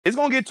It's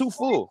gonna get too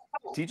full.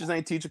 Teachers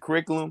ain't teaching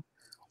curriculum.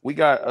 We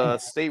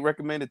got state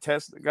recommended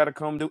tests that gotta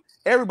come do.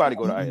 Everybody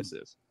go to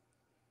ISS.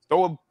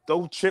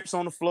 Throw chips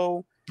on the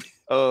floor.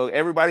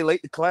 Everybody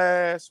late to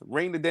class.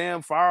 Ring the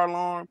damn fire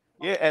alarm.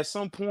 Yeah, at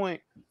some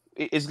point,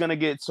 it's gonna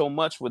get so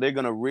much where they're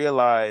gonna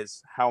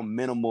realize how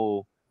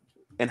minimal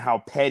and how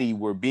petty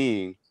we're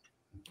being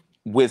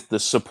with the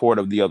support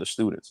of the other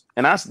students.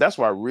 And that's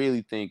why I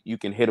really think you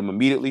can hit them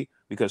immediately,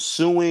 because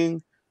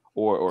suing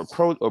or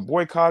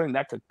boycotting,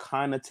 that could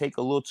kind of take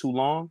a little too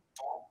long.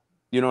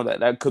 You know,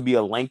 that could be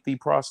a lengthy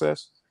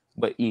process.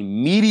 But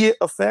immediate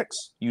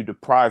effects, you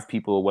deprive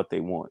people of what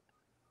they want.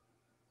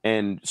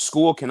 And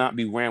school cannot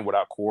be ran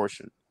without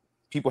coercion.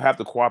 People have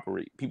to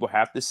cooperate. People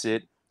have to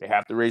sit. They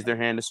have to raise their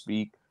hand to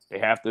speak. They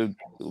have to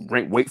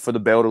wait for the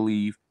bell to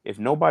leave. If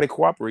nobody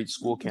cooperates,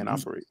 school can't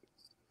operate.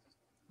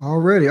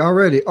 Already.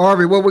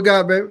 Arby, what we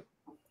got, baby?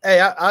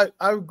 Hey, I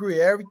agree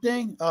with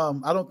everything.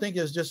 I don't think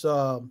it's just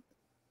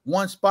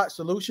one spot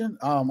solution.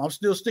 I'm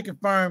still sticking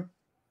firm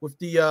with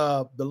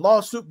the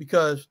lawsuit,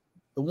 because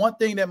the one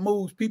thing that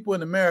moves people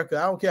in America,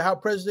 I don't care how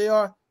prejudiced they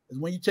are, is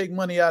when you take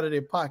money out of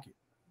their pocket.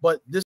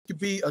 But this could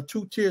be a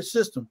two-tier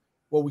system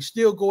where we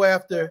still go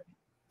after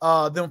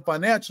them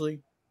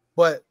financially,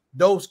 but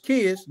those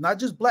kids, not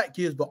just black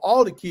kids, but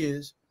all the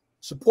kids,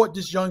 support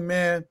this young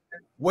man,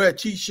 wear a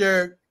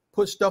T-shirt,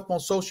 put stuff on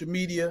social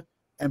media,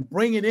 and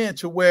bring it in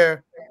to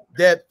where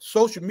that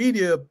social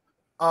media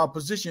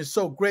position is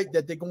so great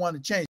that they go on to change.